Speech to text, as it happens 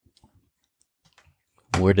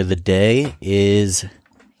Word of the day is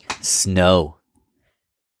snow.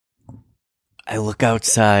 I look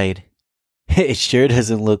outside. It sure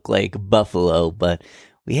doesn't look like Buffalo, but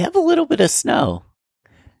we have a little bit of snow.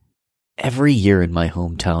 Every year in my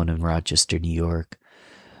hometown in Rochester, New York,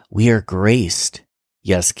 we are graced.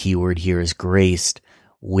 Yes, keyword here is graced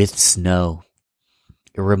with snow.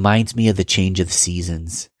 It reminds me of the change of the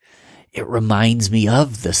seasons. It reminds me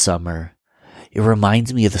of the summer. It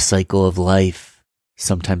reminds me of the cycle of life.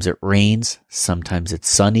 Sometimes it rains, sometimes it's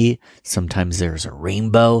sunny, sometimes there's a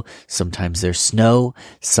rainbow, sometimes there's snow,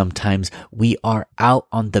 sometimes we are out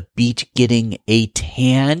on the beach getting a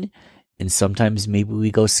tan, and sometimes maybe we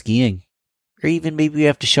go skiing. Or even maybe we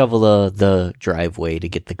have to shovel the driveway to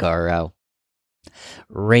get the car out.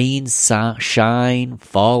 Rain, shine,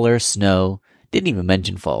 fall, or snow. Didn't even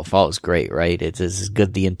mention fall. Fall is great, right? It's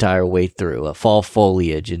good the entire way through. Fall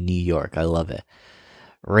foliage in New York. I love it.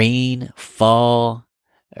 Rain, fall,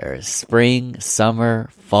 or spring, summer,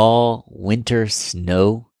 fall, winter,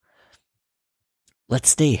 snow. Let's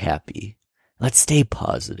stay happy. Let's stay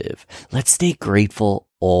positive. Let's stay grateful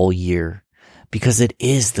all year. Because it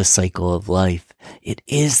is the cycle of life. It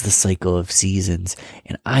is the cycle of seasons.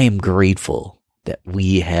 And I am grateful that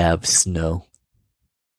we have snow.